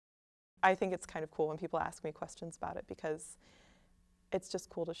I think it's kind of cool when people ask me questions about it because it's just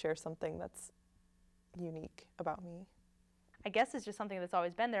cool to share something that's unique about me. I guess it's just something that's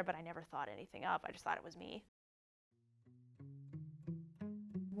always been there, but I never thought anything of. I just thought it was me.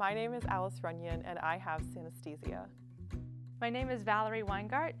 My name is Alice Runyon, and I have synesthesia. My name is Valerie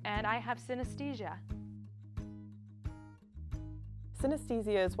Weingart, and I have synesthesia.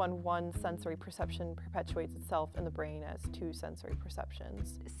 Synesthesia is when one sensory perception perpetuates itself in the brain as two sensory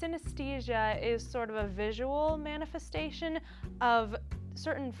perceptions. Synesthesia is sort of a visual manifestation of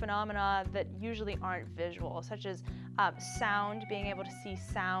certain phenomena that usually aren't visual, such as sound, being able to see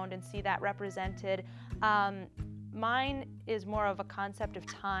sound and see that represented. Mine is more of a concept of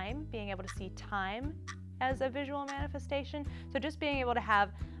time, being able to see time as a visual manifestation. So just being able to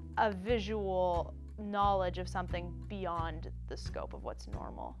have a visual knowledge of something beyond the scope of what's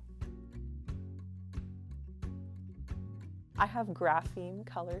normal. I have grapheme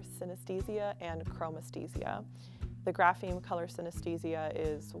color synesthesia and chromesthesia. The grapheme color synesthesia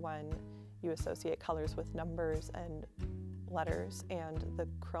is when you associate colors with numbers and letters, and the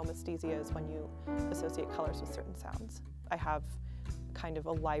chromesthesia is when you associate colors with certain sounds. I have kind of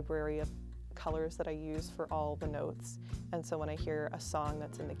a library of colors that I use for all the notes, and so when I hear a song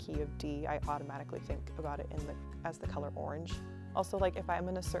that's in the key of D, I automatically think about it as the color orange. Also, like if I'm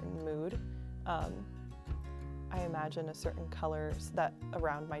in a certain mood, I imagine a certain colors that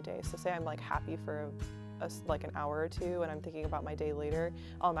around my day. So say I'm like happy for like an hour or two and I'm thinking about my day later,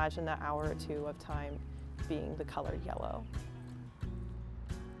 I'll imagine that hour or two of time being the color yellow.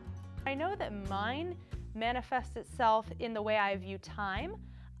 I know that mine manifests itself in the way I view time.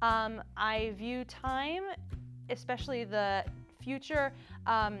 I view time, especially the future,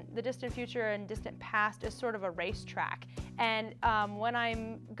 the distant future and distant past, as sort of a racetrack. And when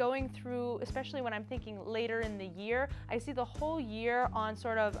I'm going through, especially when I'm thinking later in the year, I see the whole year on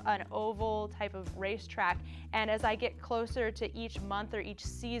sort of an oval type of racetrack. And as I get closer to each month or each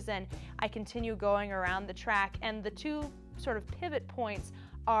season, I continue going around the track. And the two sort of pivot points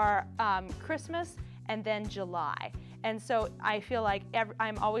are Christmas and then July. And so I feel like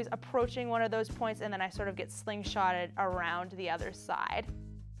I'm always approaching one of those points, and then I sort of get slingshotted around the other side.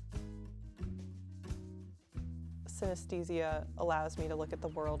 Synesthesia allows me to look at the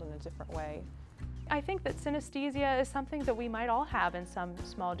world in a different way. I think that synesthesia is something that we might all have in some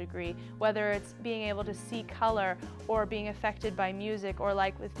small degree, whether it's being able to see color or being affected by music, or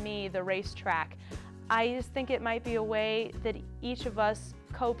like with me, the racetrack. I just think it might be a way that each of us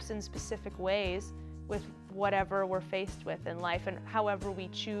copes in specific ways with whatever we're faced with in life and however we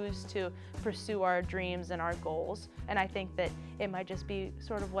choose to pursue our dreams and our goals. And I think that it might just be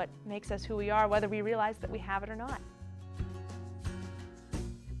sort of what makes us who we are, whether we realize that we have it or not.